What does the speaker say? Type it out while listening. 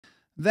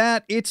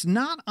that it's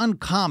not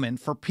uncommon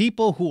for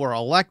people who are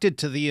elected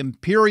to the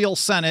Imperial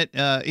Senate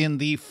in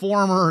the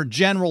former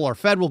general or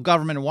federal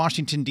government in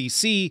Washington,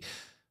 D.C.,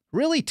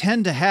 really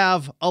tend to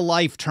have a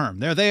life term.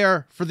 They're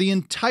there for the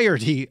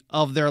entirety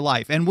of their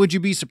life. And would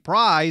you be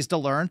surprised to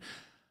learn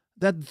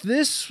that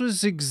this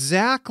was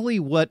exactly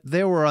what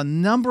there were a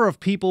number of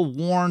people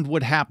warned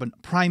would happen,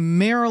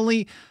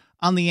 primarily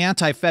on the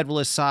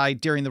anti-federalist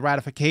side during the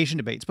ratification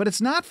debates. But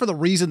it's not for the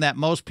reason that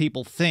most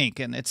people think,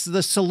 and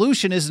the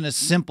solution isn't as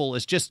simple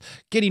as just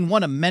getting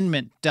one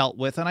amendment dealt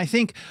with. And I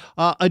think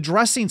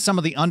addressing some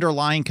of the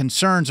underlying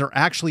concerns or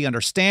actually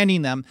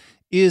understanding them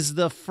is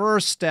the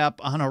first step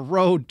on a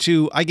road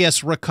to, I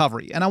guess,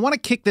 recovery. And I want to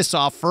kick this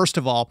off, first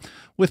of all,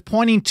 with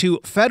pointing to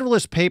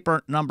Federalist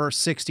Paper number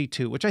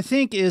 62, which I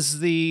think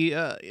is the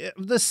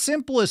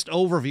simplest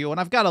overview, and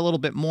I've got a little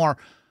bit more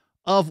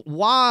of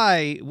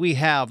why we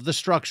have the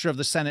structure of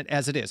the Senate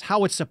as it is,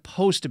 how it's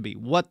supposed to be,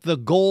 what the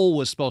goal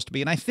was supposed to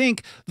be. And I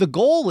think the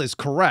goal is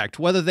correct.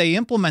 Whether they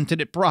implemented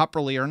it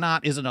properly or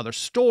not is another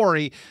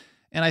story.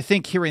 And I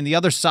think hearing the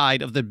other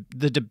side of the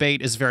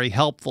debate is very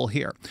helpful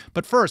here.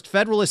 But first,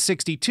 Federalist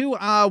 62,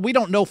 we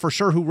don't know for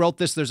sure who wrote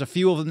this. There's a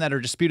few of them that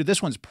are disputed.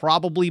 This one's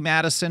probably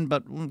Madison,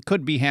 but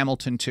could be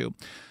Hamilton too.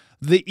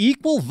 The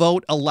equal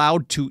vote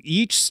allowed to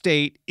each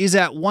state is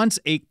at once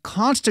a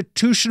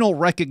constitutional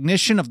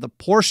recognition of the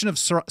portion of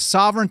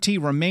sovereignty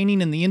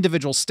remaining in the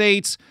individual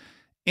states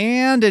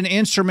and an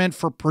instrument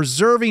for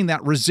preserving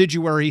that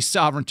residuary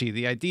sovereignty.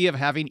 The idea of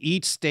having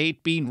each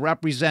state being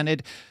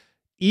represented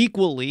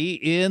equally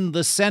in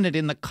the Senate,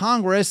 in the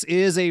Congress,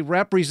 is a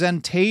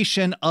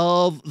representation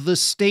of the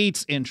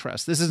state's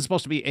interests. This isn't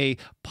supposed to be a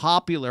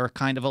popular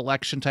kind of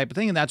election type of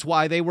thing, and that's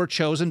why they were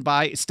chosen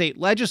by state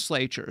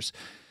legislatures.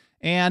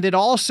 And it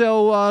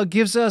also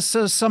gives us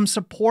some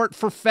support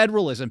for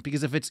federalism,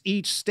 because if it's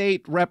each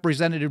state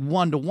represented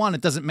one-to-one, it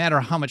doesn't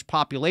matter how much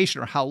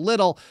population or how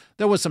little.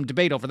 There was some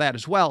debate over that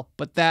as well,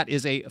 but that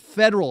is a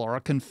federal or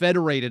a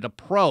confederated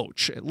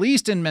approach, at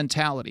least in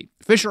mentality.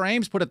 Fisher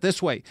Ames put it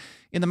this way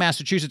in the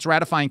Massachusetts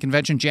Ratifying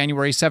Convention,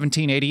 January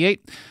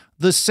 1788,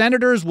 "The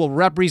senators will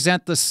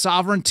represent the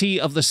sovereignty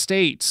of the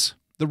states.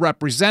 The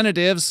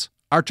representatives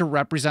are to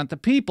represent the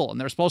people," and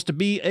there's supposed to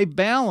be a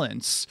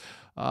balance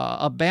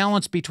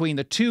between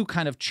the two,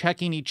 kind of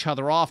checking each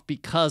other off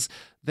because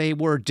they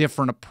were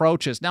different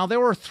approaches. Now,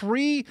 there were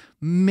three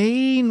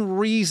main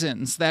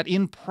reasons that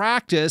in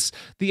practice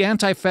the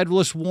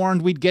Anti-Federalists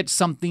warned we'd get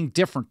something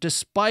different,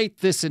 despite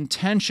this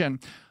intention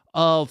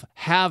of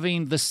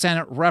having the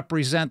Senate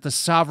represent the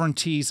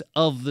sovereignties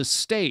of the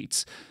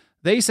states.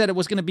 They said it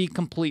was going to be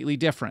completely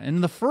different.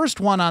 And the first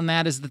one on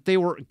that is that they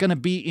were going to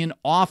be in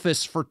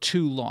office for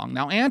too long.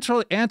 Now,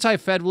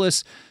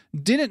 Anti-Federalists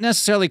didn't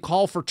necessarily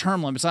call for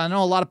term limits. I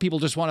know a lot of people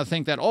just want to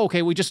think that, oh,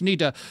 okay, we just need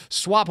to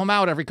swap them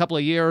out every couple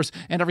of years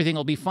and everything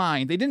will be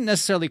fine. They didn't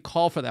necessarily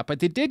call for that, but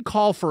they did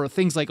call for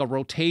things like a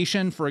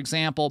rotation. For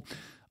example,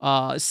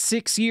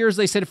 6 years.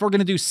 They said if we're going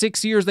to do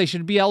 6 years, they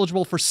should be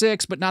eligible for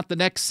 6, but not the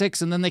next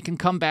 6, and then they can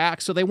come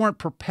back. So they weren't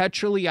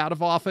perpetually out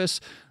of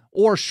office.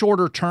 Or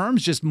shorter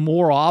terms, just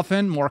more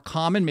often, more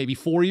common, maybe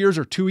 4 years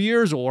or 2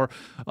 years or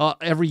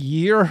every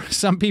year,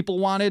 some people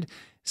wanted.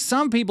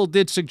 Some people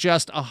did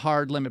suggest a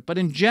hard limit, but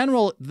in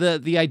general,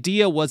 the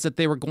idea was that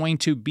they were going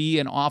to be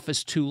in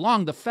office too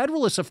long. The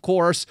Federalists, of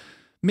course,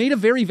 made a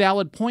very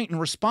valid point in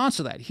response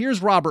to that.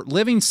 Here's Robert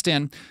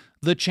Livingston,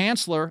 the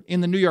chancellor in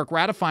the New York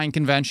Ratifying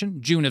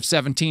Convention, June of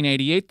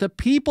 1788. "The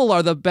people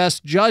are the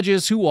best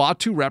judges who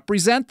ought to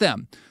represent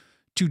them.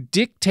 To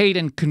dictate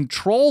and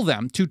control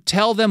them, to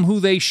tell them who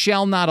they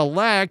shall not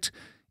elect,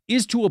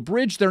 is to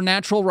abridge their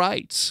natural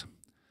rights."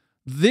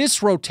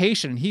 This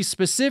rotation, he's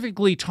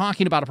specifically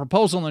talking about a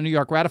proposal in the New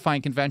York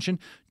Ratifying Convention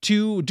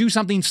to do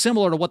something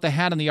similar to what they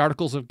had in the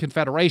Articles of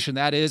Confederation.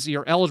 That is,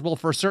 you're eligible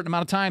for a certain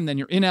amount of time, then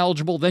you're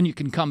ineligible, then you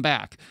can come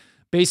back,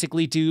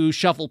 basically to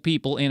shuffle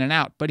people in and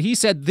out. But he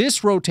said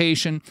this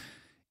rotation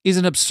is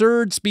an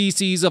absurd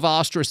species of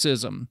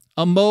ostracism,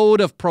 a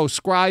mode of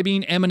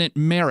proscribing eminent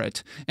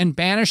merit and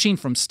banishing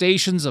from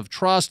stations of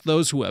trust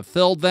those who have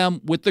filled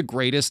them with the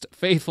greatest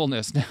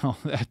faithfulness. Now,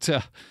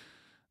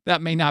 that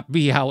may not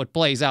be how it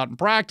plays out in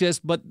practice,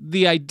 but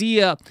the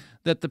idea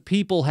that the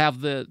people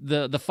have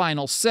the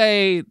final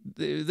say,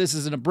 this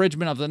is an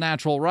abridgment of the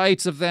natural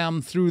rights of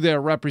them through their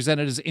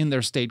representatives in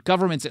their state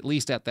governments, at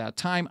least at that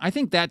time. I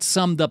think that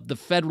summed up the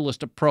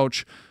Federalist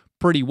approach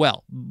pretty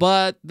well,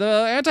 but the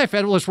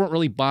Anti-Federalists weren't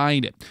really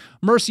buying it.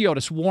 Mercy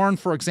Otis warned,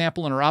 for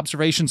example, in her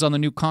observations on the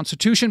new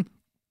Constitution,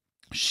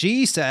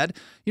 she said,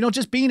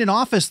 just being in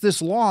office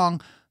this long,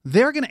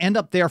 they're going to end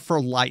up there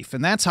for life,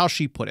 and that's how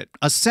she put it.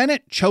 A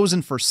Senate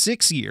chosen for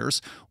 6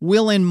 years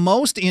will, in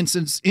most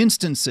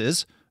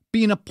instances,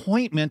 be an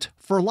appointment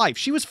for life.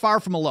 She was far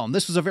from alone.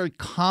 This was a very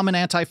common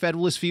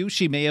Anti-Federalist view.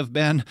 She may have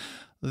been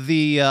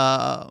the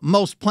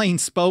most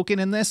plain-spoken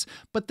in this,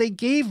 but they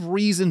gave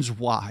reasons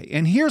why.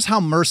 And here's how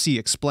Mercy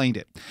explained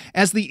it.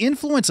 As the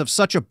influence of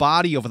such a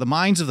body over the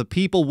minds of the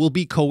people will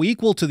be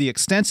co-equal to the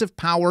extensive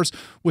powers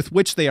with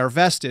which they are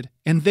vested,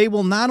 and they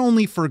will not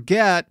only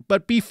forget,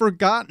 but be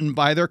forgotten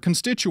by their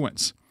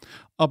constituents.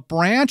 a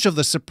branch of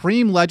the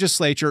Supreme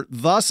Legislature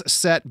thus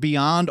set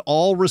beyond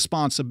all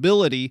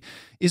responsibility,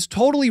 is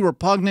totally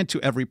repugnant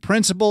to every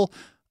principle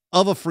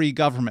of a free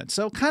government.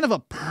 So kind of a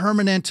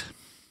permanent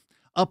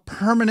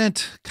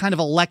kind of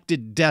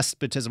elective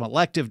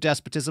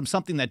despotism,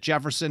 something that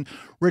Jefferson,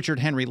 Richard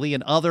Henry Lee,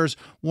 and others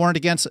warned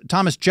against.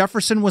 Thomas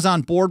Jefferson was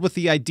on board with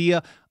the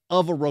idea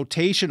of a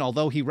rotation,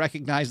 although he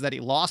recognized that he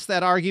lost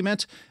that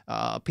argument.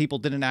 People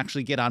didn't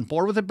actually get on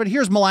board with it. But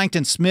here's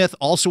Melancton Smith,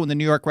 also in the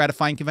New York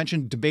Ratifying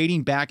Convention,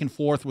 debating back and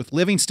forth with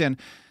Livingston,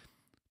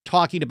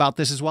 talking about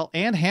this as well,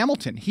 and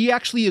Hamilton. He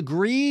actually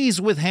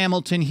agrees with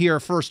Hamilton here,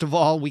 first of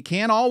all. We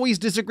can't always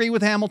disagree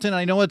with Hamilton.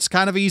 I know it's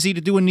kind of easy to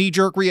do a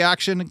knee-jerk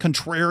reaction and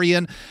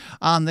contrarian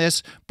on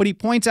this, but he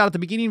points out at the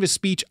beginning of his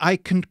speech, I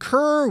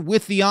concur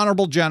with the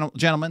honorable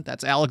gentleman,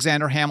 that's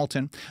Alexander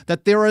Hamilton,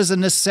 that there is a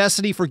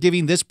necessity for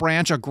giving this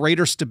branch a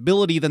greater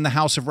stability than the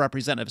House of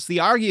Representatives. The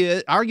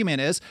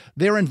argument is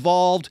they're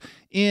involved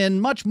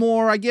in much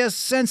more, I guess,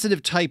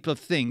 sensitive type of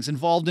things,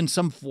 involved in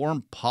some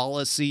foreign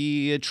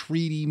policy,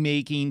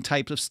 treaty-making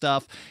type of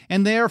stuff,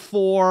 and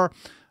therefore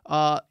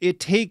it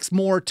takes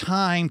more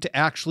time to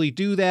actually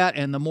do that,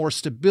 and the more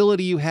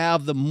stability you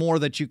have, the more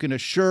that you can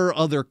assure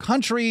other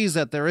countries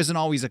that there isn't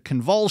always a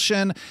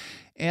convulsion.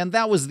 And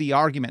that was the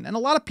argument. And a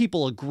lot of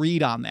people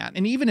agreed on that.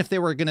 And even if they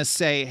were going to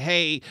say,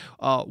 hey,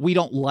 we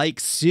don't like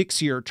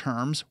 6-year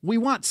terms, we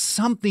want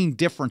something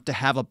different to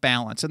have a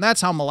balance. And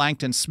that's how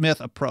Melancton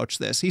Smith approached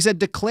this. He said,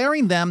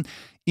 declaring them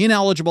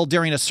ineligible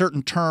during a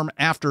certain term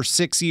after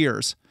 6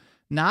 years,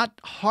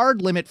 not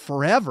hard limit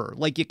forever,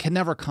 like you can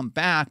never come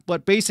back,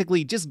 but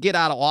basically just get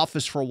out of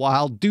office for a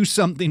while, do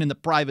something in the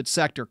private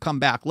sector, come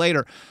back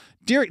later.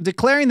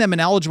 Declaring them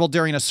ineligible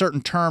during a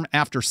certain term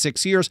after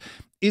 6 years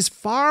is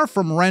far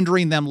from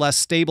rendering them less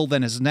stable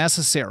than is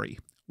necessary.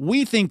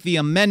 We think the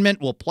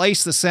amendment will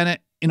place the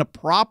Senate in a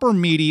proper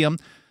medium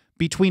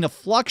between a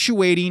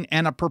fluctuating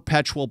and a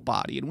perpetual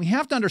body. And we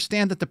have to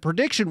understand that the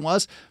prediction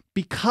was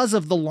because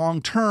of the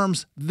long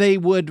terms, they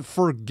would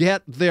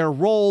forget their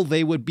role.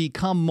 They would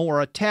become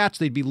more attached.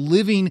 They'd be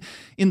living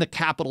in the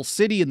capital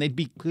city, and they'd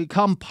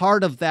become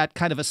part of that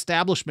kind of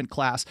establishment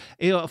class.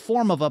 A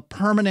form of a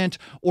permanent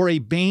or a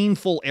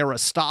baneful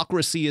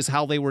aristocracy is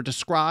how they were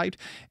described.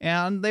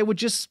 And they would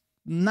just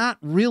not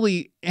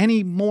really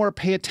any more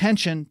pay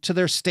attention to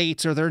their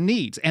states or their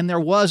needs. And there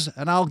was,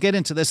 and I'll get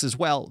into this as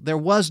well, there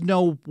was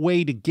no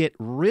way to get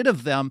rid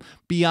of them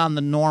beyond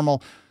the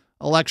normal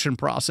election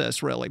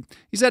process, really.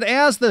 He said,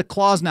 as the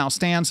clause now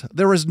stands,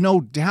 there is no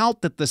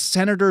doubt that the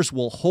senators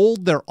will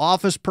hold their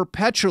office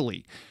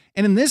perpetually.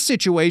 And in this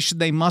situation,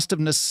 they must of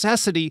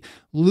necessity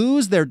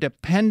lose their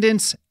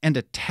dependence and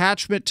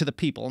attachment to the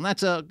people. And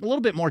that's a little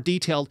bit more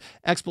detailed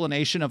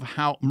explanation of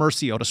how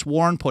Mercy Otis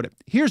Warren put it.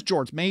 Here's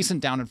George Mason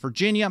down in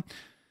Virginia,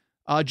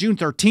 June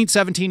 13th,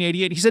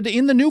 1788. He said,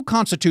 in the new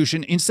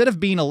Constitution, instead of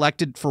being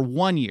elected for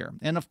 1 year,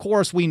 and of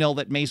course we know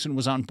that Mason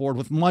was on board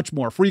with much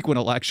more frequent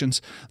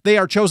elections, they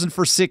are chosen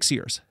for 6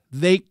 years.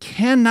 They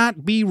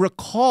cannot be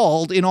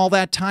recalled in all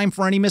that time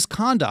for any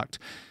misconduct.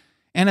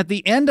 And at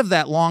the end of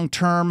that long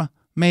term,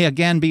 may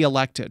again be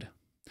elected.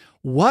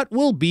 What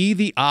will be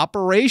the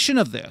operation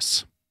of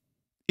this?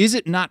 Is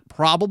it not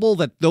probable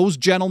that those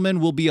gentlemen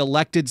will be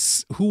elected,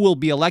 who will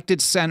be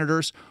elected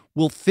senators,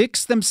 will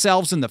fix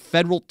themselves in the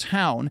federal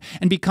town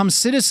and become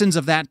citizens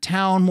of that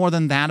town more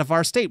than that of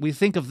our state? We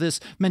think of this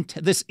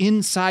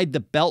inside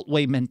the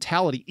beltway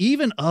mentality,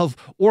 even of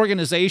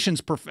organizations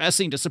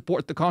professing to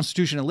support the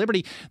Constitution and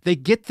liberty. They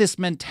get this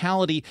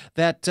mentality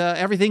that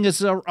everything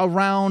is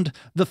around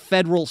the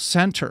federal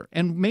center.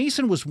 And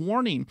Mason was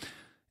warning,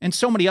 and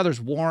so many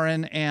others,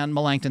 Warren and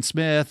Melancton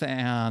Smith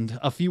and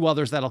a few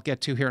others that I'll get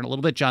to here in a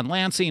little bit, John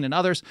Lansing and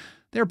others,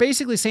 they're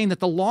basically saying that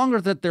the longer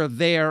that they're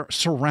there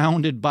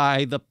surrounded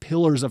by the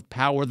pillars of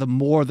power, the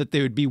more that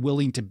they would be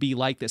willing to be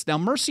like this. Now,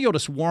 Mercy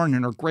Otis Warren,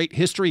 in her great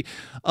history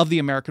of the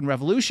American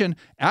Revolution,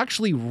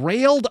 actually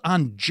railed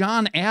on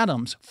John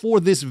Adams for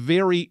this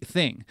very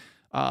thing.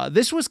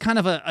 This was kind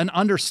of an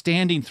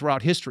understanding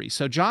throughout history.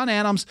 So John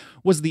Adams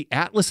was the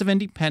Atlas of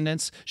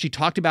Independence. She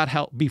talked about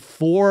how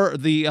before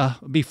the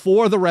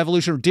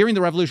Revolution, or during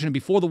the Revolution, and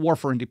before the War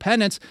for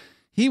Independence,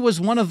 he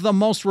was one of the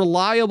most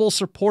reliable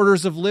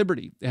supporters of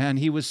liberty, and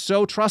he was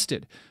so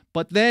trusted.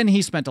 But then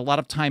he spent a lot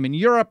of time in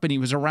Europe, and he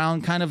was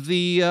around kind of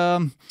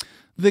the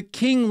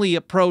kingly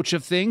approach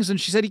of things,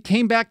 and she said he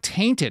came back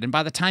tainted, and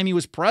by the time he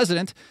was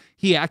president,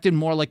 he acted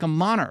more like a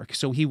monarch.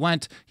 So he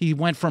went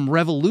from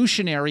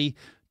revolutionary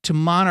to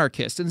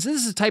monarchist. And this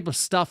is the type of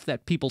stuff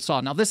that people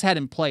saw. Now, this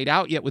hadn't played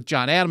out yet with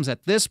John Adams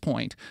at this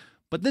point,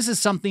 but this is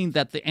something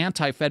that the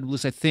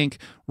Anti-Federalists, I think,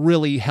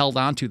 really held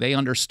on to. They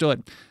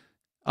understood.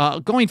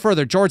 Going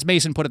further, George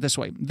Mason put it this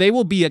way: they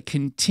will be a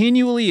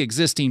continually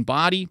existing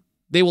body.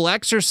 They will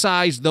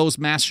exercise those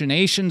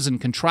machinations and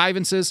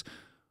contrivances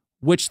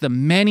which the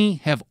many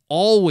have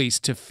always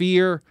to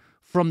fear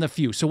from the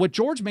few. So what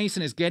George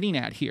Mason is getting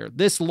at here,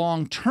 this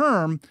long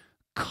term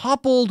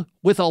coupled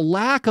with a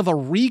lack of a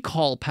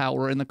recall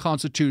power in the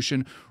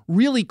Constitution,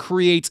 really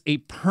creates a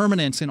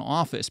permanence in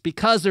office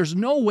because there's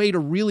no way to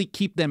really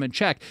keep them in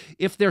check.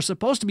 If they're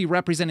supposed to be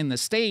representing the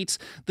state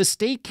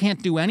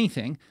can't do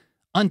anything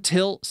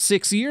until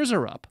 6 years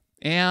are up.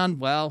 And,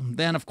 well,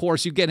 then, of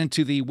course, you get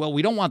into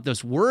we don't want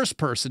this worst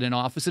person in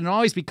office, and it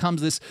always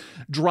becomes this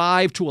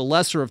drive to a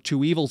lesser of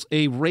two evils,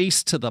 a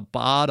race to the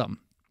bottom.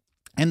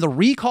 And the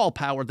recall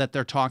power that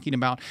they're talking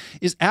about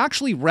is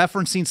actually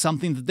referencing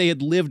something that they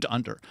had lived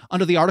under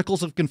the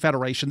Articles of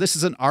Confederation. This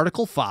is in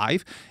Article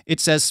 5. It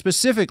says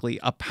specifically,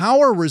 a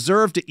power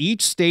reserved to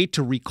each state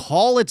to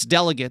recall its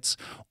delegates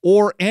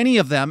or any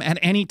of them at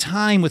any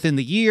time within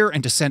the year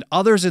and to send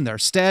others in their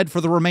stead for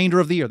the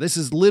remainder of the year. This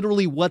is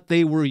literally what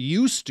they were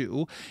used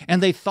to,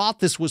 and they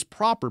thought this was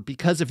proper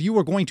because if you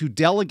were going to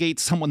delegate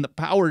someone the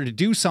power to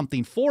do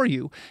something for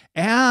you,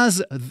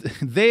 as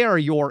they are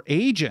your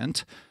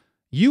agent,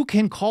 you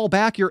can call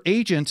back your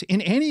agent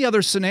in any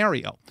other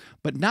scenario,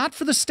 but not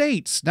for the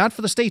states,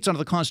 under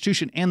the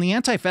Constitution. And the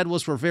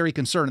Anti-Federalists were very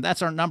concerned. And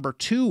that's our number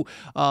two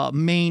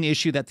main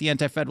issue that the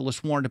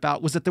Anti-Federalists warned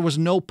about, was that there was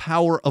no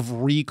power of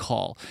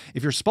recall.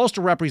 If you're supposed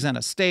to represent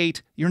a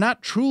state, you're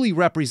not truly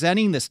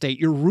representing the state.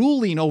 You're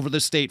ruling over the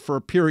state for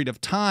a period of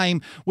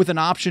time with an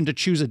option to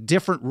choose a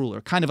different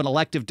ruler, kind of an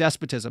elective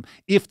despotism.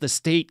 If the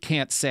state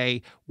can't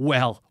say,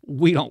 well,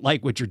 we don't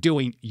like what you're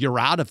doing, you're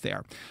out of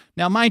there.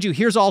 Now, mind you,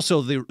 here's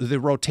also the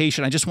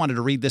rotation. I just wanted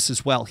to read this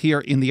as well here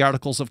in the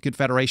Articles of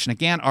Confederation.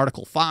 Again,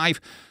 Article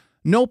 5,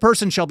 no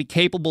person shall be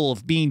capable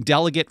of being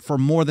delegate for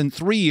more than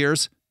 3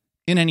 years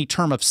in any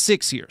term of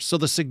 6 years. So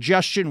the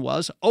suggestion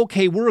was,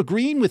 okay, we're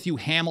agreeing with you,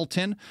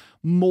 Hamilton,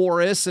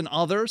 Morris, and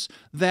others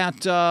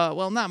that,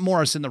 not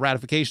Morris in the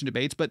ratification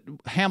debates, but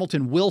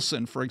Hamilton,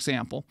 Wilson, for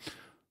example.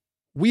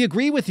 We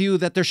agree with you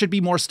that there should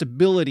be more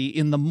stability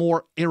in the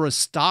more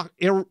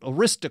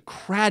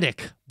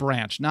aristocratic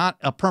branch, not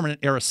a permanent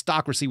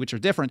aristocracy, which are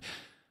different.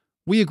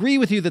 We agree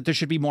with you that there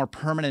should be more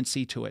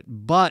permanency to it,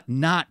 but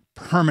not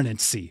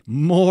permanency.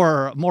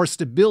 More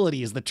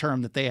stability is the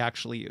term that they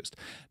actually used.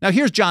 Now,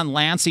 here's John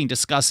Lansing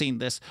discussing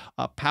this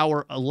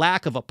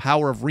lack of a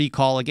power of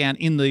recall, again,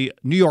 in the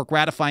New York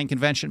Ratifying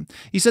Convention.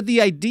 He said,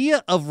 the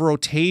idea of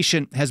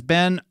rotation has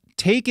been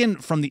taken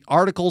from the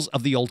Articles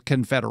of the Old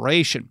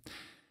Confederation.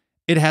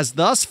 It has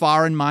thus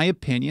far, in my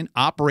opinion,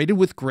 operated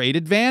with great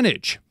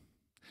advantage.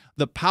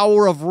 The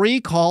power of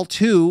recall,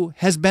 too,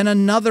 has been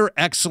another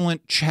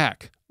excellent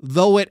check,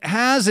 though it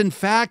has, in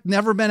fact,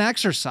 never been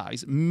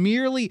exercised.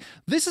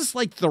 This is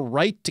like the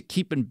right to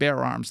keep and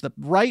bear arms, the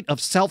right of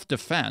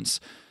self-defense.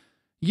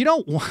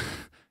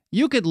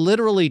 You could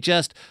literally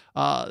just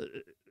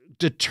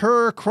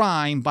deter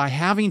crime by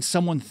having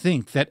someone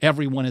think that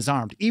everyone is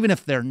armed, even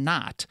if they're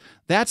not.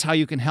 That's how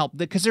you can help,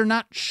 because they're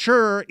not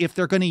sure if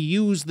they're going to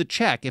use the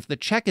check. If the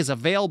check is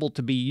available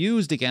to be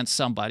used against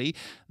somebody,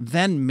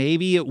 then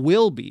maybe it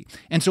will be.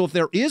 And so if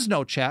there is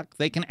no check,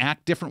 they can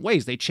act different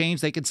ways. They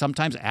can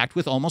sometimes act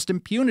with almost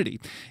impunity.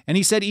 And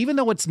he said, even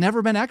though it's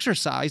never been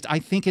exercised, I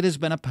think it has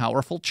been a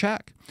powerful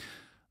check.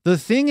 The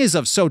thing is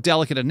of so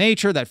delicate a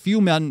nature that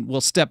few men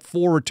will step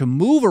forward to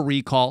move a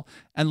recall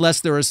unless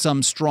there is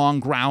some strong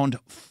ground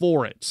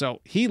for it. So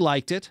he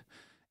liked it,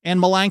 and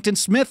Melancton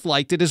Smith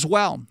liked it as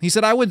well. He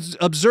said, I would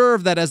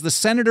observe that as the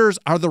senators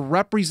are the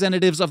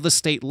representatives of the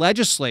state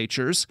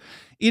legislatures,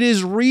 it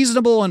is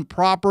reasonable and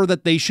proper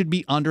that they should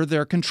be under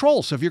their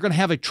control. So if you're going to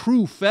have a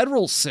true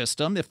federal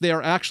system, if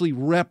they're actually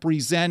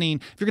representing,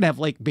 if you're going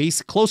to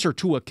have closer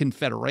to a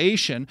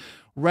confederation,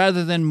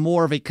 rather than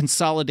more of a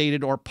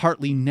consolidated or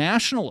partly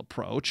national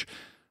approach,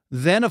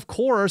 then, of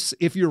course,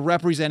 if you're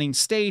representing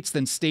states,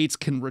 then states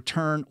can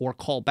return or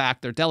call back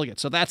their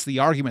delegates. So that's the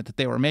argument that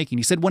they were making.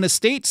 He said, when a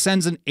state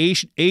sends an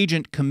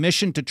agent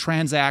commissioned to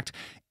transact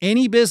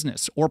any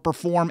business or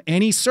perform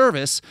any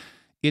service,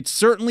 it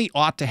certainly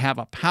ought to have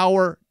a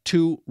power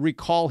to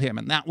recall him.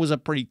 And that was a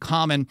pretty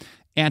common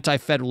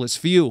anti-federalist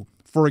view.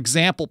 For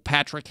example,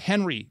 Patrick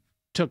Henry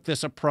took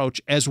this approach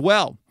as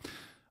well.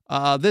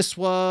 This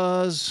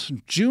was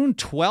June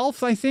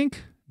 12th, I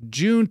think.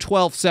 June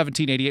 12th,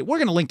 1788. We're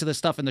going to link to this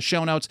stuff in the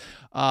show notes.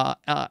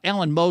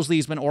 Alan Mosley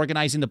has been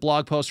organizing the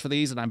blog posts for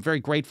these, and I'm very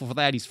grateful for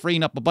that. He's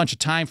freeing up a bunch of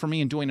time for me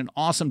and doing an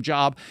awesome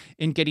job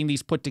in getting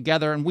these put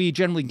together, and we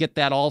generally get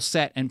that all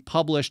set and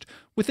published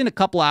within a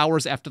couple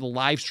hours after the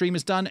live stream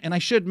is done. And I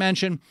should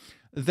mention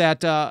that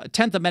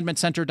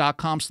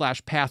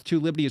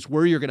 10thamendmentcenter.com/path2liberty is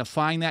where you're going to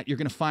find that. You're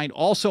going to find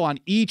also on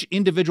each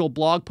individual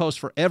blog post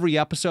for every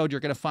episode,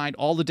 you're going to find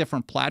all the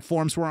different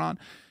platforms we're on.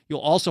 You'll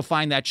also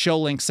find that show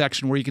link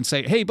section where you can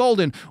say, hey,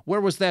 Bolden,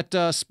 where was that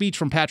speech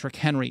from Patrick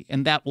Henry?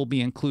 And that will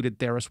be included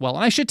there as well.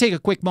 And I should take a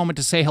quick moment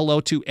to say hello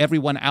to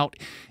everyone out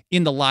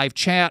in the live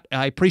chat.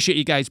 I appreciate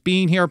you guys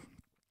being here.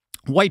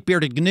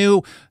 White-Bearded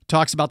GNU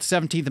talks about the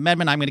 17th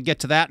Amendment. I'm going to get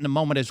to that in a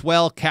moment as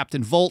well.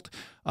 Captain Volt,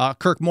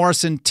 Kirk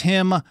Morrison,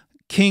 Tim,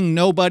 King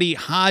Nobody,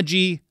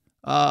 Haji,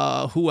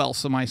 who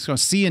else am I? So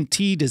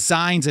C&T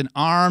Designs and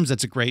Arms.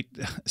 That's a great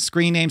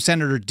screen name.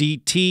 Senator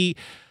DT.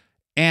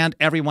 and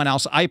everyone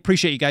else. I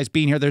appreciate you guys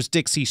being here. There's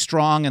Dixie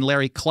Strong and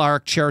Larry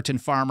Clark, Cheriton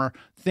Farmer.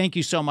 Thank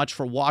you so much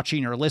for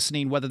watching or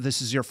listening, whether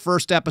this is your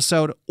first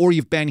episode or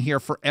you've been here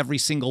for every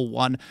single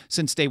one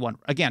since day one.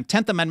 Again,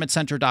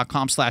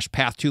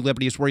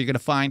 10thamendmentcenter.com/path2liberty is where you're going to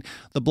find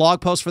the blog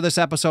post for this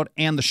episode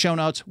and the show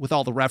notes with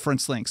all the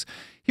reference links.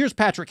 Here's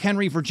Patrick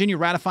Henry, Virginia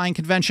Ratifying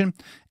Convention.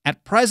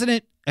 At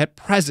present,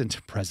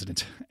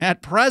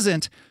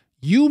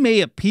 you may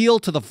appeal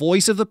to the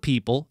voice of the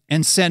people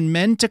and send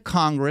men to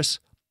Congress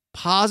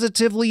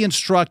positively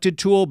instructed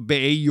to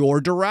obey your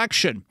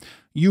direction.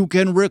 You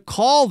can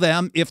recall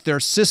them if their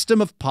system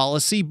of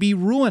policy be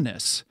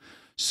ruinous.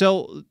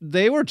 So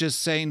they were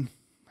just saying,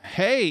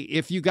 hey,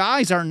 if you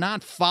guys are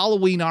not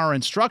following our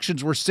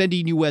instructions, we're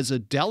sending you as a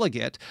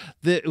delegate.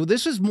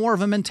 This is more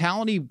of a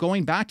mentality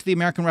going back to the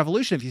American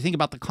Revolution. If you think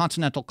about the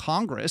Continental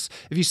Congress,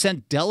 if you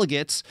sent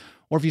delegates,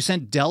 or if you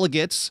sent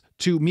delegates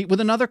to meet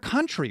with another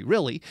country,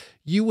 really,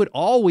 you would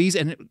always,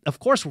 and of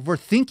course, we're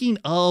thinking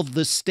of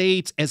the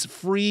states as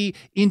free,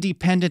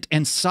 independent,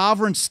 and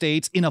sovereign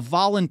states in a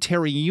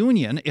voluntary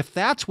union. If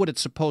that's what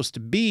it's supposed to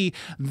be,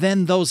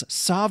 then those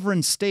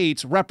sovereign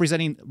states,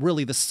 representing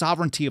really the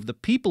sovereignty of the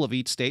people of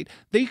each state,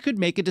 they could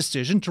make a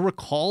decision to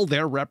recall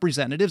their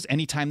representatives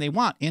anytime they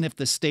want. And if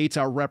the states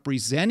are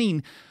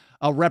represented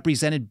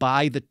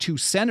by the two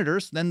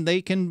senators, then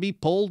they can be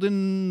pulled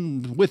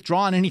and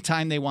withdrawn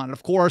anytime they want.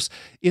 Of course,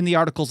 in the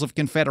Articles of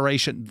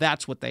Confederation,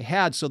 that's what they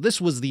had. So this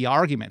was the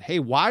argument. Hey,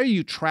 why are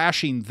you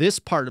trashing this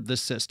part of the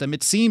system?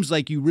 It seems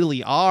like you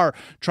really are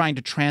trying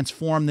to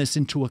transform this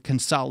into a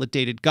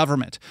consolidated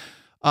government.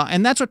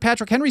 And that's what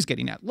Patrick Henry's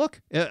getting at.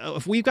 Look,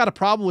 if we've got a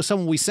problem with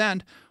someone we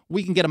send,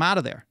 we can get them out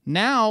of there.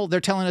 Now they're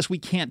telling us we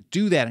can't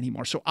do that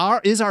anymore. So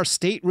is our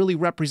state really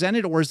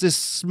represented, or is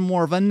this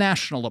more of a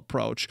national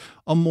approach,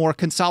 a more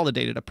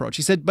consolidated approach?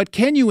 He said, but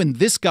can you in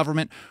this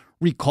government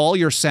recall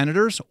your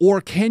senators,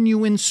 or can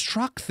you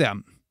instruct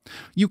them?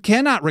 You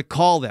cannot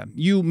recall them.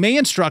 You may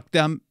instruct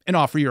them and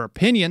offer your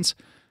opinions,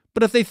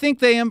 but if they think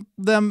them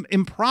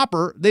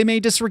improper, they may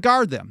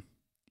disregard them.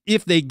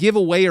 If they give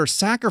away or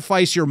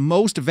sacrifice your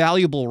most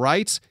valuable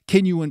rights,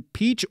 can you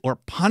impeach or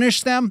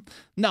punish them?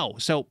 No.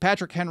 So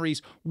Patrick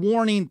Henry's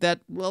warning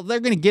that, well,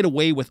 they're going to get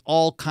away with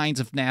all kinds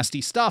of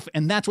nasty stuff.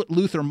 And that's what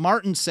Luther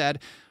Martin said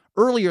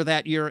earlier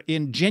that year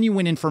in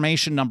Genuine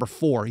Information number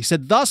 4. He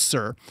said, thus,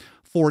 sir,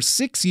 for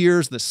 6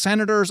 years, the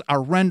senators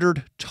are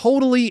rendered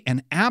totally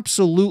and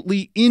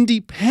absolutely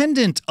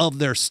independent of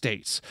their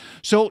states.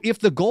 So if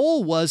the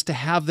goal was to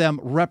have them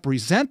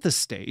represent the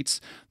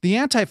states, the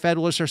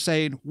Anti-Federalists are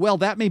saying, well,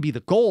 that may be the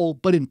goal,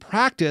 but in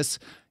practice,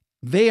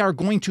 they are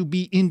going to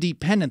be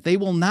independent. They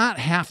will not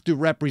have to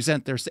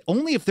represent their state,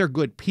 only if they're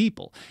good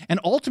people. And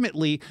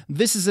ultimately,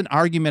 this is an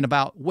argument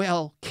about,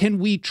 well, can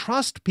we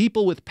trust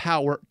people with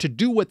power to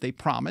do what they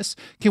promise?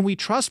 Can we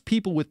trust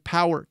people with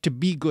power to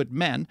be good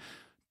men,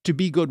 to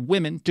be good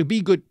women, to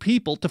be good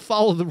people, to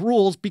follow the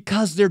rules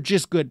because they're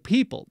just good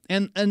people?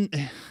 And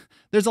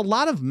there's a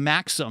lot of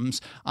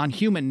maxims on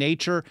human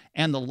nature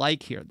and the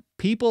like here.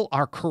 People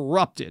are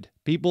corrupted.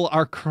 People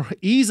are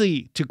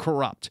easy to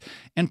corrupt.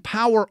 And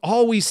power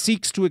always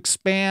seeks to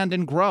expand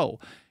and grow.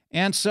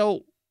 And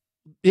so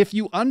if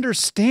you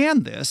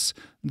understand this,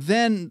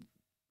 then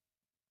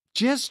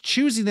just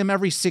choosing them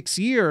every 6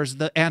 years,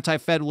 the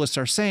Anti-Federalists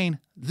are saying,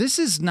 this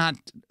is not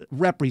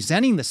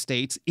representing the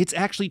states. It's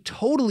actually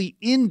totally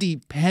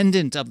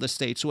independent of the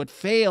states. So it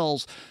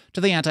fails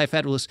to the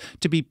Anti-Federalists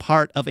to be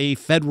part of a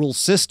federal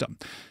system.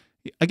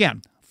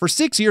 Again, for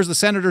 6 years, the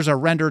senators are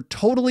rendered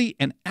totally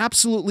and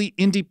absolutely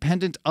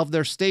independent of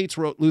their states,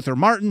 wrote Luther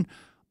Martin,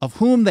 of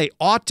whom they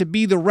ought to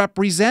be the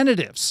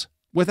representatives,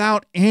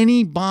 without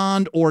any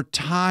bond or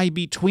tie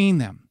between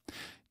them.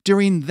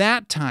 During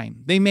that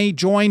time, they may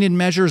join in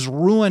measures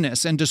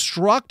ruinous and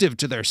destructive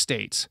to their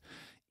states,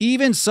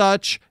 even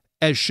such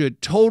as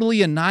should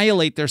totally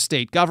annihilate their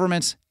state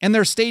governments, and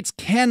their states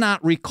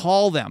cannot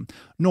recall them,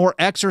 nor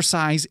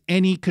exercise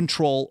any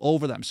control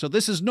over them. So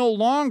this is no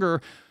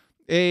longer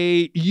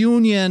a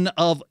union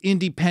of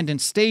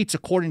independent states,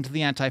 according to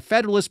the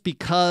Anti-Federalists,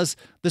 because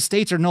the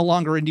states are no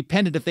longer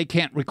independent if they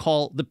can't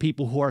recall the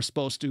people who are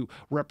supposed to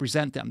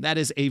represent them. That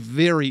is a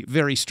very,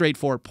 very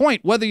straightforward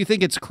point. Whether you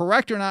think it's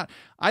correct or not,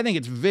 I think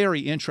it's very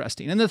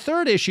interesting. And the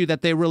third issue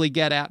that they really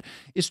get at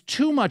is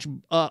too much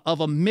of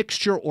a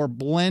mixture or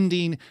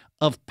blending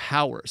of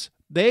powers.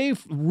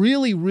 They've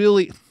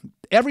really,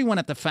 everyone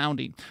at the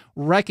founding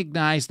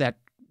recognized that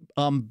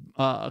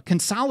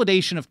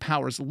consolidation of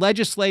powers,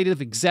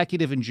 legislative,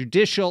 executive, and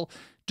judicial,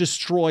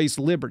 destroys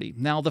liberty.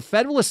 Now, the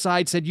Federalist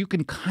side said you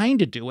can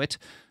kind of do it.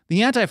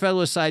 The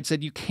Anti-Federalist side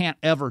said you can't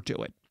ever do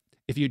it.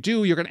 If you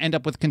do, you're going to end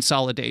up with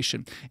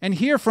consolidation. And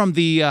here from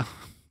the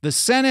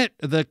Senate,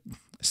 the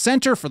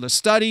Center for the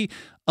Study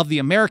of the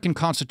American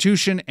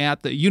Constitution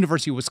at the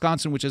University of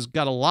Wisconsin, which has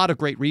got a lot of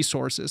great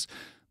resources,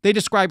 they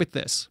describe it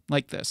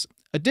like this.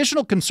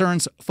 Additional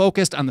concerns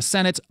focused on the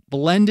Senate's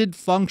blended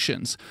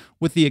functions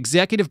with the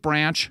executive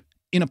branch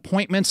in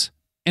appointments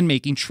and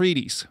making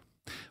treaties.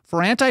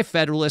 For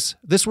anti-federalists,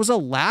 this was a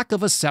lack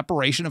of a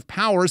separation of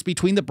powers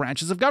between the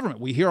branches of government.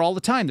 We hear all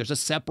the time there's a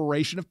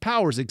separation of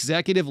powers,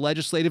 executive,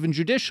 legislative, and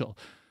judicial.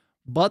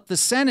 But the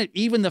Senate,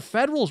 even the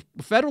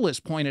Federalists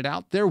pointed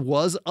out there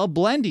was a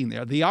blending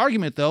there. The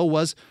argument, though,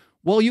 was,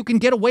 well, you can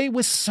get away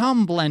with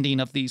some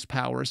blending of these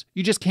powers.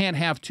 You just can't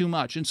have too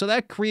much. And so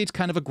that creates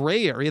kind of a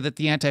gray area that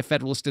the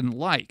Anti-Federalists didn't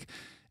like.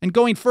 And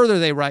going further,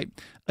 they write,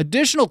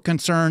 additional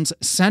concerns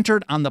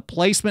centered on the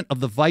placement of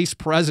the vice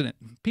president.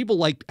 People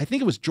like, I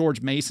think it was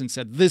George Mason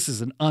said, this is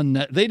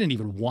they didn't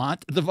even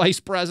want the vice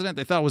president.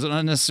 They thought it was an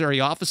unnecessary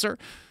officer.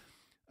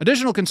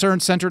 Additional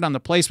concerns centered on the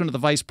placement of the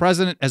vice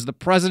president as the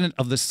president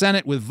of the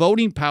Senate with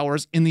voting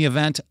powers in the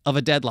event of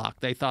a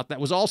deadlock. They thought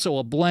that was also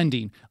a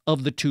blending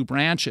of the two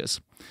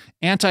branches.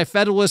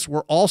 Anti-Federalists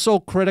were also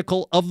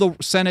critical of the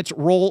Senate's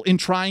role in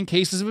trying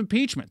cases of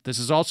impeachment. This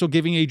is also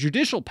giving a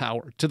judicial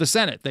power to the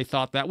Senate. They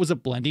thought that was a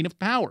blending of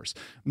powers.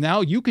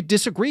 Now, you could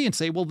disagree and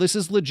say, well, this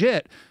is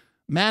legit.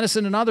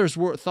 Madison and others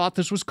thought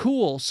this was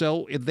cool,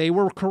 so they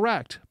were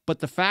correct. But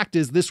the fact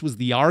is, this was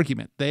the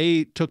argument.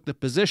 They took the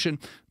position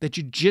that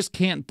you just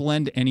can't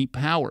blend any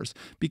powers.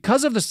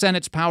 Because of the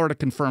Senate's power to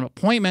confirm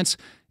appointments,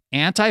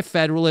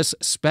 Anti-Federalists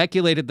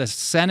speculated the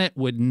Senate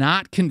would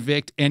not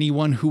convict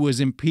anyone who was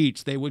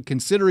impeached. They would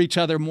consider each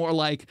other more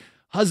like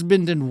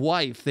husband and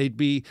wife. They'd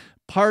be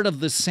part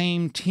of the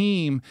same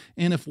team.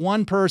 And if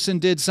one person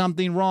did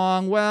something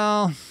wrong,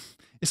 well,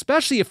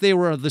 especially if they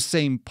were of the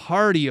same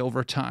party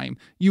over time,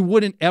 you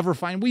wouldn't ever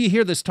find, we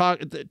hear this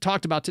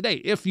talked about today,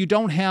 if you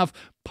don't have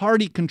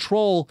party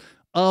control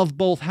of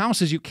both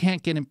houses, you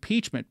can't get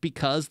impeachment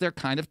because they're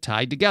kind of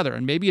tied together.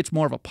 And maybe it's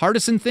more of a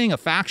partisan thing, a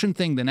faction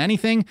thing than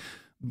anything,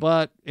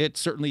 but it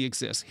certainly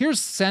exists. Here's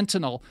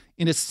Sentinel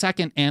in his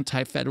second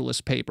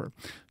Anti-Federalist paper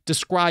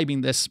describing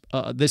this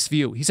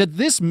view. He said,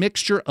 this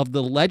mixture of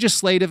the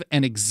legislative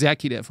and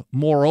executive,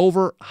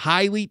 moreover,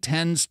 highly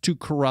tends to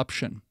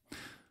corruption.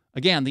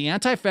 Again, the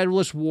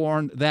Anti-Federalists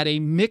warned that a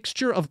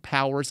mixture of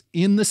powers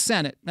in the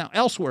Senate, now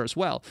elsewhere as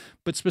well,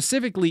 but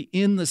specifically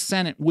in the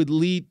Senate, would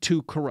lead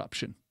to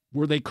corruption.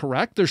 Were they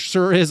correct? There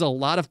sure is a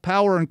lot of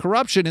power and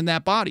corruption in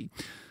that body.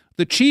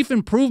 The chief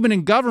improvement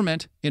in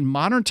government in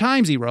modern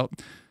times, he wrote,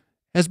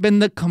 has been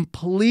the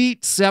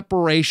complete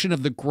separation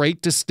of the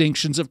great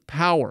distinctions of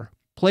power,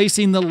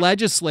 placing the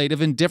legislative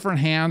in different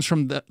hands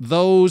from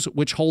those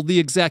which hold the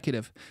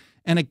executive,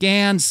 and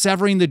again,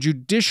 severing the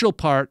judicial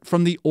part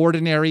from the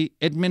ordinary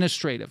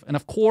administrative. And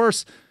of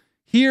course,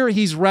 here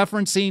he's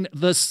referencing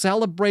the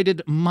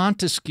celebrated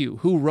Montesquieu,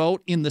 who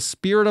wrote in The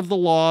Spirit of the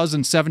Laws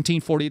in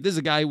 1740. This is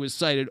a guy who was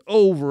cited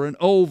over and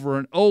over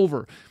and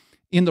over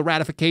in the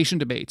ratification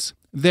debates.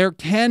 There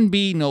can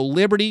be no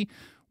liberty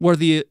where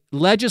the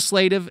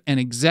legislative and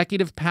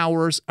executive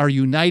powers are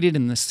united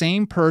in the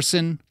same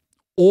person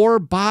or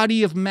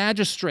body of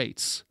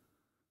magistrates.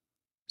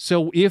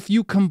 So if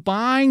you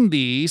combine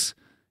these,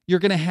 you're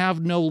going to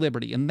have no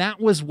liberty. And that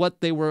was what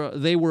they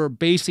were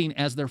basing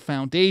as their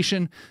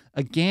foundation.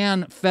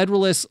 Again,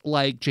 Federalists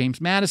like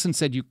James Madison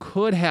said you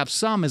could have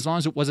some as long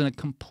as it wasn't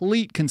a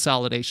complete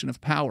consolidation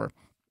of power.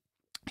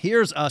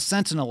 Here's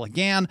Sentinel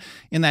again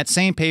in that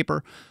same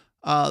paper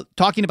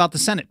talking about the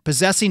Senate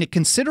possessing a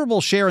considerable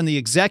share in the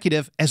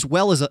executive as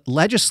well as a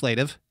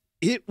legislative.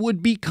 It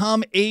would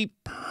become a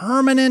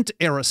permanent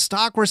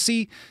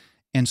aristocracy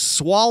and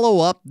swallow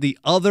up the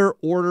other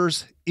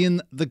orders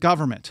in the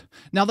government.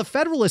 Now, the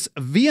Federalists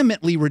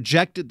vehemently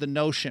rejected the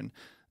notion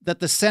that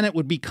the Senate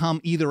would become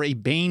either a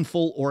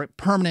baneful or a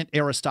permanent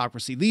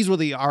aristocracy. These were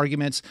the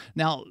arguments.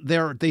 Now,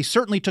 they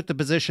certainly took the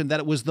position that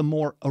it was the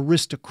more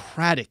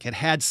aristocratic. It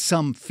had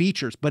some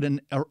features, but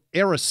an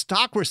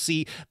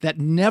aristocracy that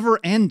never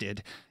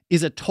ended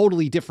is a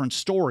totally different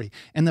story.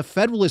 And the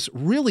Federalists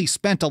really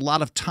spent a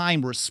lot of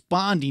time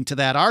responding to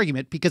that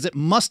argument because it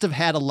must have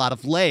had a lot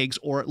of legs,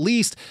 or at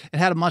least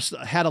it must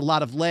have had a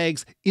lot of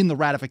legs in the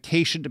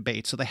ratification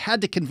debate. So they had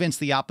to convince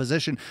the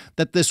opposition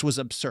that this was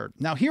absurd.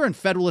 Now, here in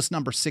Federalist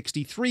number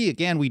 63,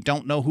 again, we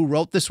don't know who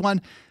wrote this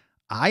one.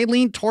 I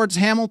lean towards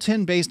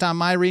Hamilton based on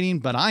my reading,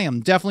 but I am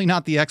definitely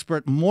not the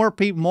expert. More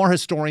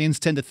historians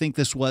tend to think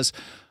this was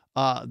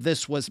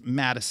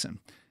Madison.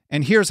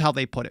 And here's how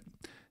they put it.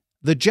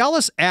 The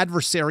jealous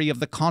adversary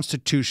of the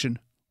Constitution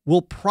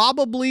will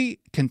probably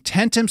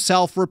content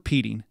himself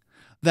repeating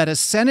that a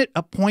Senate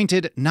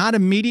appointed not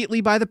immediately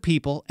by the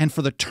people and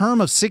for the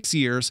term of 6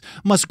 years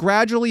must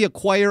gradually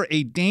acquire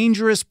a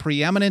dangerous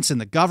preeminence in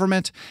the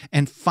government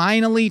and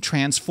finally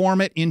transform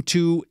it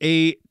into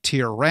a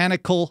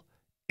tyrannical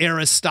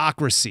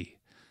aristocracy.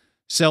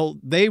 So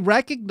they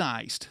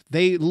recognized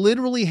they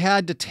literally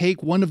had to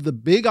take one of the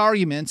big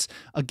arguments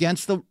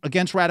against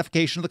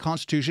ratification of the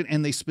Constitution,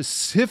 and they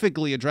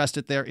specifically addressed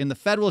it there in the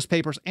Federalist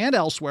Papers and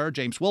elsewhere.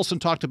 James Wilson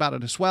talked about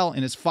it as well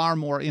in his far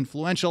more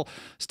influential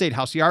State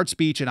House Yard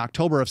speech in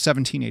October of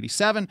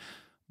 1787.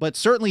 But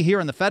certainly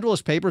here in the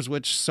Federalist Papers,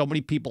 which so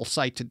many people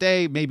cite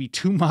today, maybe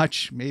too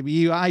much,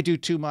 maybe I do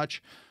too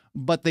much,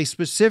 but they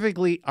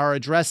specifically are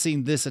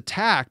addressing this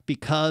attack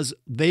because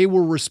they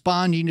were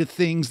responding to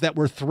things that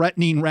were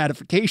threatening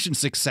ratification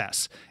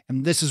success.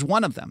 And this is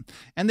one of them.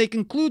 And they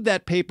conclude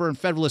that paper in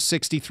Federalist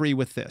 63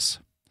 with this.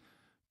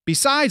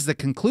 Besides the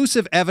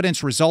conclusive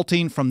evidence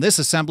resulting from this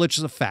assemblage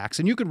of facts,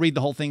 and you can read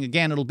the whole thing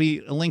again, it'll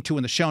be linked to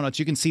in the show notes,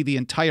 you can see the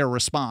entire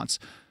response.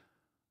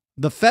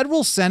 The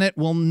federal Senate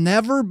will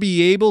never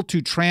be able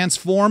to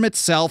transform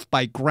itself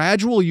by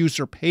gradual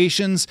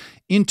usurpations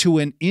into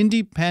an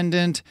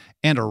independent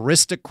and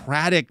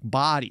aristocratic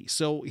body.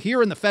 So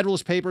here in the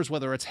Federalist Papers,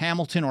 whether it's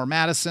Hamilton or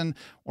Madison,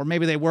 or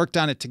maybe they worked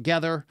on it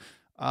together,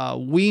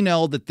 we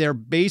know that they're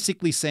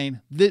basically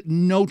saying that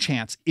no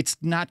chance, it's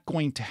not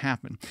going to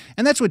happen.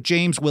 And that's what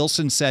James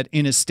Wilson said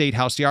in his State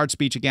House Yard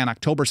speech, again,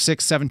 October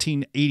 6,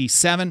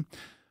 1787.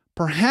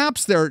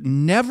 Perhaps there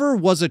never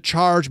was a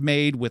charge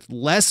made with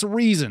less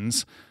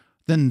reasons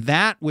than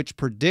that which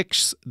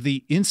predicts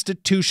the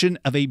institution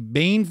of a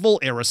baneful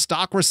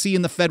aristocracy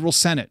in the federal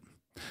Senate.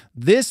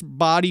 This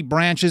body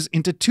branches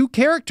into two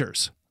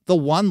characters, the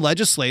one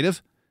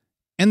legislative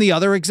and the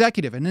other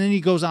executive. And then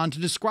he goes on to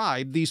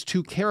describe these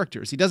two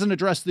characters. He doesn't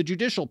address the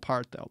judicial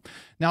part, though.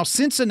 Now,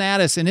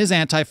 Cincinnatus, in his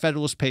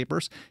Anti-Federalist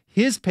papers,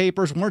 his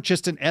papers weren't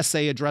just an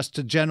essay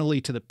addressed generally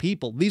to the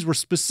people. These were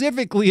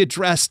specifically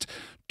addressed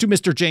to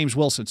Mr. James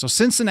Wilson. So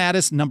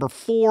Cincinnatus, number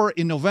 4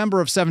 in November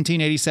of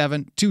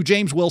 1787, to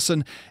James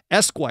Wilson,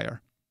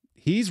 Esquire.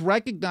 He's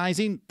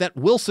recognizing that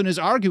Wilson is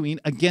arguing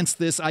against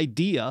this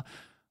idea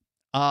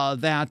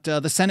that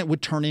the Senate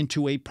would turn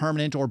into a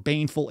permanent or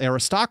baneful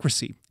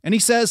aristocracy. And he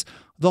says,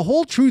 the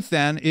whole truth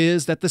then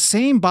is that the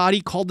same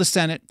body called the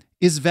Senate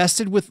is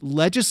vested with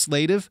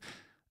legislative,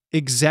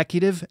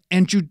 executive,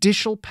 and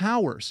judicial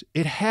powers.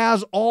 It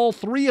has all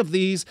three of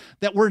these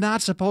that we're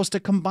not supposed to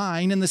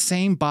combine in the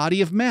same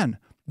body of men.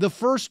 The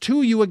first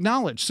two you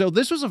acknowledge. So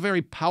this was a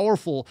very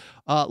powerful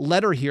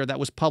letter here that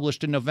was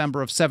published in November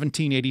of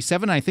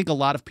 1787. I think a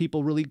lot of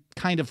people really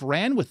kind of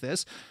ran with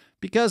this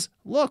because,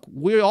 look,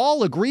 we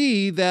all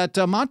agree that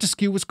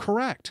Montesquieu was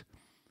correct.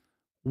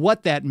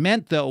 What that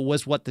meant, though,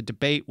 was what the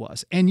debate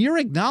was. And you're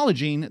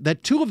acknowledging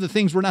that two of the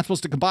things we're not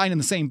supposed to combine in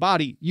the same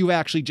body, you've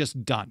actually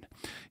just done.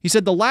 He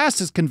said the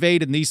last is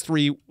conveyed in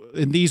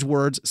these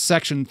words,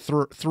 section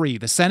 3.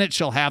 The Senate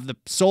shall have the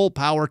sole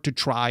power to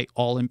try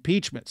all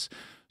impeachments.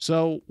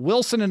 So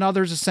Wilson and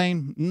others are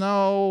saying,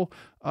 no,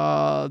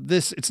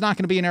 it's not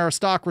going to be an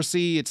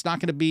aristocracy. It's not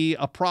going to be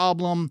a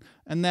problem.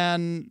 And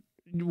then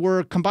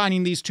we're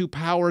combining these two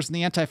powers, and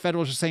the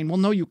Anti-Federalists are saying, well,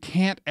 no, you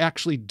can't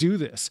actually do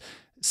this.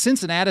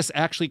 Cincinnatus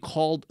actually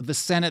called the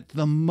Senate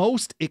the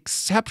most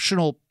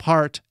exceptionable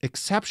part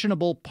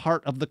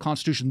of the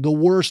Constitution, the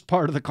worst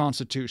part of the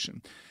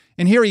Constitution.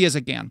 And here he is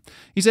again.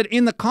 He said,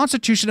 in the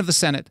Constitution of the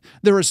Senate,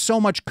 there is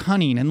so much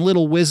cunning and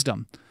little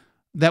wisdom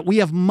that we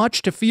have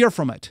much to fear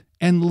from it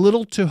and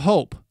little to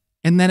hope,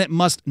 and then it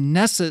must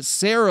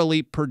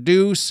necessarily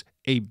produce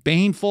a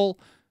baneful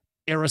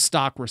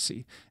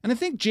aristocracy. And I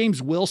think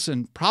James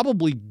Wilson,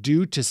 probably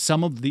due to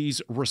some of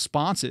these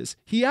responses,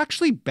 he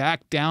actually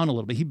backed down a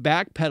little bit. He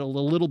backpedaled a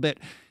little bit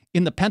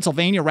in the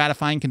Pennsylvania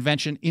ratifying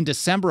convention in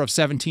December of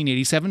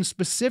 1787,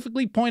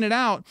 specifically pointed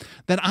out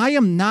that I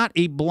am not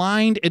a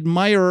blind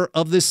admirer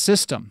of this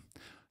system.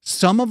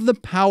 Some of the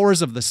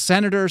powers of the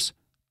senators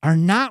are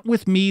not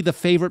with me the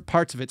favorite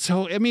parts of it.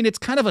 So, I mean, it's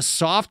kind of a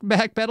soft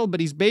backpedal, but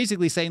he's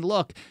basically saying,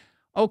 look,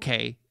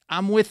 okay,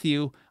 I'm with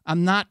you.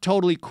 I'm not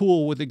totally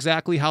cool with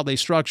exactly how they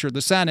structure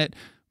the Senate,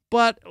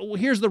 but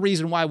here's the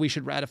reason why we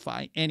should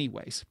ratify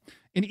anyways.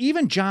 And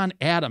even John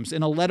Adams,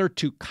 in a letter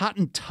to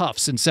Cotton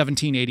Tufts in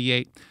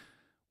 1788,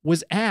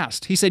 was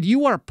asked, he said,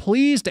 you are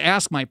pleased to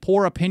ask my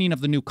poor opinion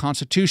of the new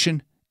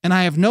Constitution, and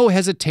I have no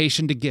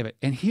hesitation to give it.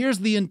 And here's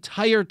the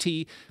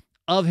entirety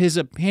of his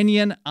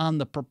opinion on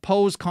the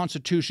proposed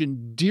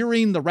Constitution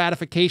during the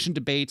ratification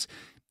debates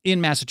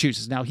in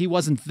Massachusetts. Now, he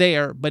wasn't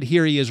there, but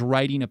here he is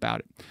writing about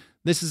it.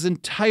 This is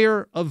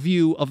entire a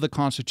view of the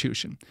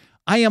Constitution.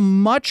 I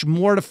am much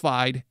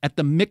mortified at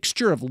the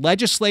mixture of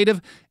legislative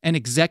and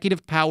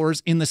executive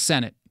powers in the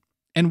Senate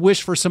and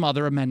wish for some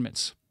other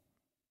amendments.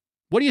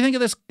 What do you think of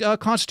this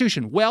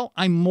Constitution? Well,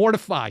 I'm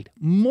mortified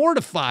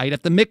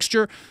at the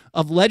mixture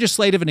of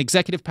legislative and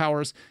executive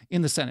powers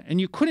in the Senate. And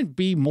you couldn't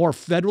be more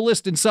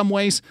Federalist in some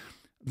ways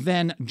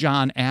than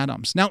John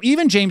Adams. Now,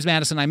 even James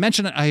Madison, I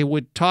mentioned I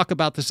would talk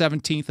about the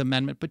 17th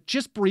Amendment, but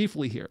just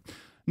briefly here.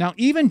 Now,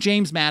 even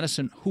James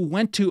Madison, who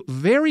went to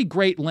very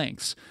great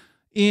lengths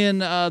in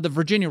the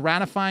Virginia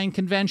ratifying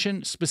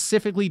convention,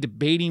 specifically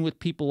debating with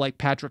people like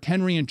Patrick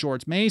Henry and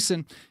George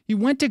Mason, he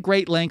went to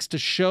great lengths to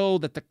show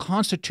that the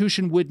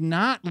Constitution would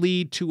not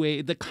lead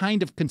to the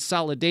kind of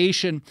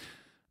consolidation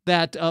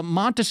that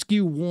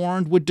Montesquieu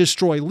warned would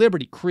destroy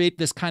liberty, create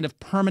this kind of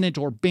permanent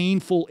or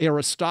baneful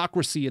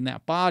aristocracy in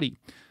that body.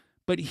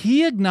 But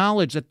he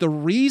acknowledged that the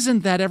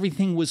reason that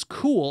everything was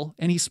cool,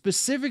 and he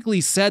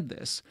specifically said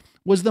this,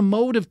 was the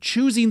mode of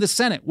choosing the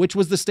Senate, which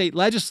was the state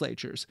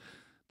legislatures.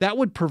 That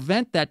would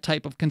prevent that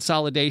type of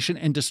consolidation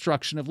and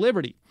destruction of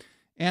liberty.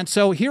 And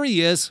so here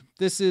he is.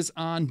 This is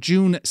on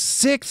June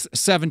 6th,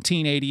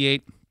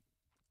 1788.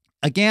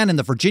 Again, in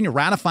the Virginia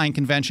Ratifying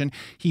Convention,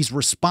 he's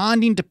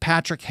responding to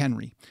Patrick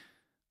Henry,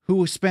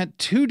 who spent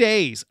 2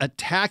 days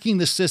attacking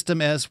the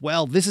system as,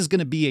 well, this is going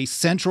to be a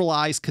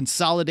centralized,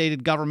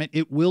 consolidated government.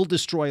 It will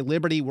destroy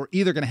liberty. We're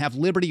either going to have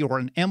liberty or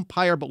an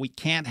empire, but we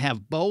can't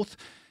have both.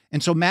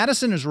 And so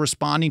Madison is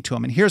responding to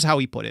him, and here's how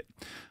he put it.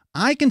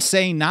 I can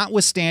say,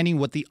 notwithstanding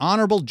what the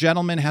honorable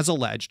gentleman has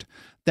alleged,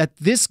 that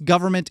this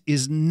government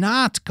is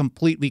not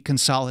completely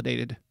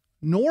consolidated,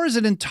 nor is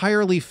it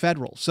entirely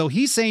federal. So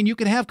he's saying you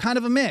can have kind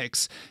of a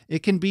mix.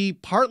 It can be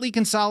partly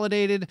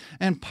consolidated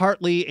and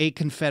partly a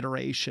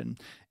confederation.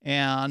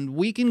 And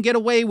we can get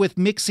away with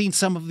mixing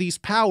some of these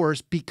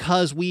powers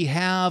because we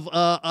have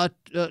a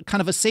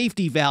kind of a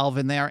safety valve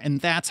in there,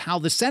 and that's how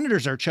the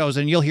senators are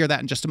chosen. You'll hear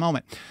that in just a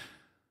moment.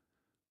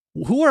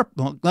 Well,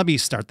 let me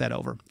start that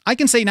over. I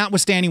can say,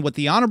 notwithstanding what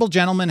the honorable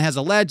gentleman has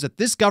alleged, that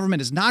this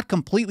government is not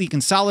completely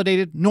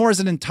consolidated, nor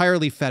is it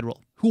entirely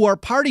federal. Who are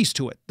parties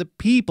to it? The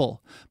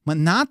people. But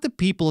not the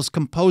people as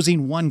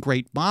composing one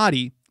great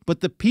body,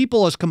 but the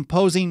people as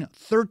composing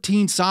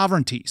 13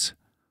 sovereignties.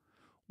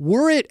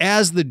 Were it,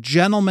 as the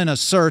gentleman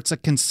asserts, a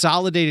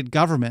consolidated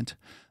government,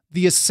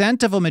 the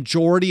assent of a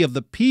majority of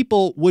the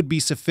people would be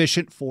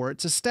sufficient for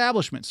its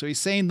establishment. So he's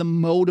saying the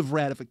mode of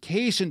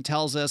ratification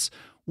tells us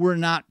we're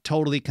not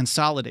totally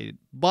consolidated.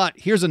 But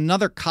here's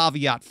another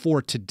caveat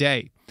for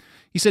today.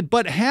 He said,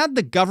 but had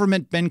the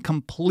government been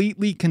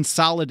completely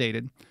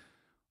consolidated,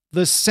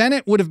 the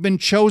Senate would have been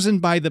chosen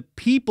by the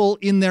people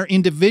in their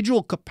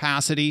individual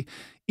capacity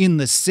in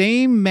the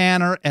same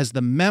manner as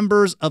the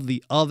members of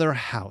the other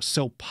house.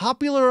 So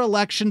popular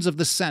elections of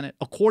the Senate,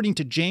 according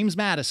to James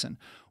Madison,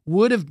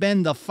 would have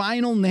been the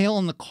final nail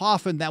in the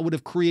coffin that would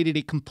have created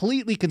a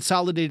completely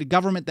consolidated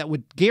government that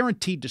would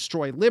guarantee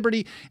destroy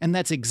liberty. And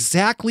that's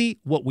exactly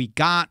what we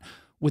got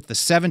with the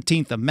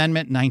 17th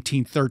Amendment.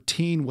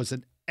 1913 was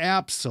an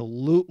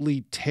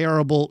absolutely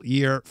terrible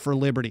year for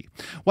liberty.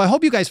 Well, I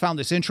hope you guys found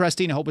this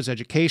interesting. I hope it's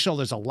educational.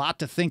 There's a lot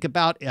to think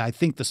about. I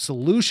think the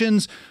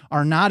solutions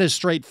are not as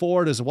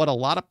straightforward as what a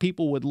lot of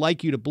people would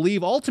like you to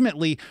believe.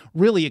 Ultimately,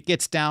 really, it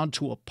gets down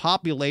to a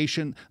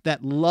population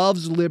that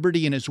loves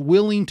liberty and is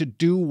willing to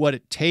do what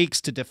it takes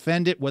to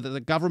defend it, whether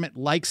the government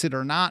likes it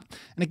or not.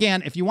 And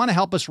again, if you want to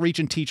help us reach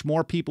and teach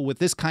more people with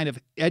this kind of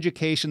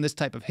education, this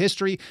type of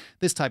history,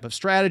 this type of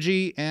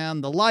strategy,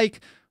 and the like,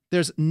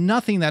 there's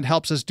nothing that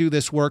helps us do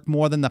this work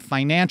more than the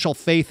financial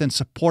faith and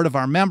support of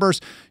our members.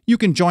 You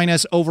can join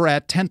us over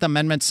at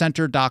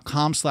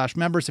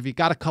 10thamendmentcenter.com/members. If you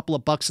got a couple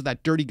of bucks of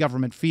that dirty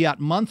government fiat,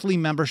 monthly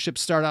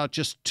memberships start out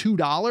just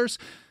 $2.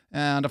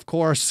 And of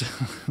course,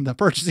 the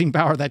purchasing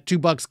power, that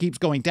 $2 keeps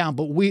going down.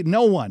 But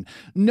no one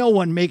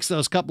makes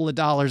those couple of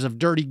dollars of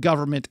dirty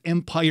government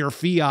empire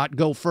fiat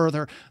go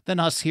further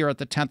than us here at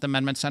the 10th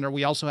Amendment Center.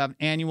 We also have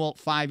annual,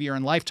 5-year,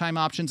 and lifetime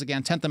options.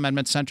 Again,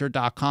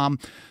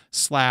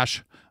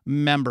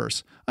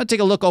 10thamendmentcenter.com/members. I'll take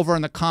a look over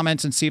in the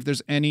comments and see if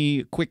there's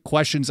any quick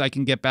questions I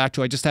can get back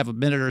to. I just have a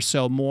minute or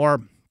so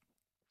more.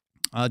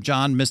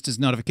 John missed his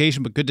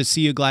notification, but good to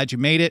see you. Glad you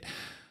made it.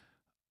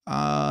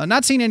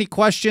 Not seeing any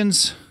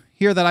questions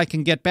here that I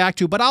can get back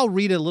to, but I'll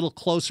read it a little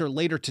closer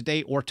later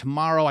today or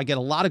tomorrow. I get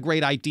a lot of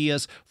great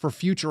ideas for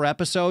future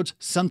episodes.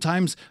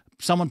 Sometimes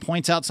someone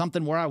points out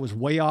something where I was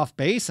way off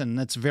base, and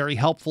that's very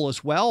helpful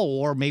as well.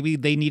 Or maybe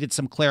they needed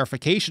some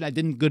clarification. I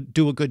didn't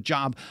do a good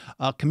job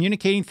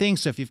communicating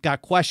things. So if you've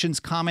got questions,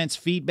 comments,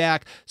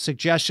 feedback,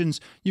 suggestions,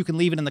 you can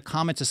leave it in the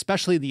comments,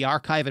 especially the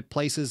archive at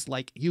places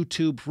like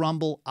YouTube,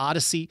 Rumble,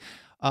 Odyssey.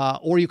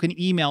 Or you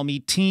can email me,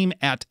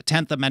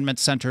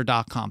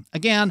 team@10thamendmentcenter.com.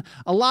 Again,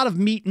 a lot of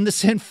meat in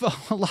this info,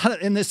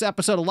 in this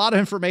episode, a lot of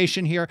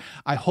information here.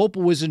 I hope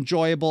it was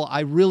enjoyable.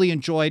 I really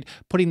enjoyed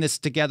putting this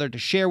together to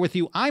share with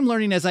you. I'm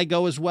learning as I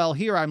go as well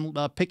here. I'm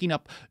picking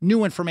up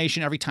new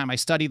information every time I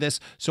study this,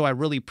 so I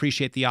really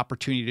appreciate the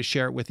opportunity to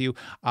share it with you.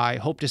 I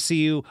hope to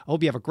see you. I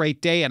hope you have a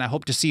great day, and I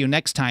hope to see you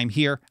next time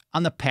here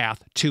on the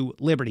path to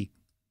liberty.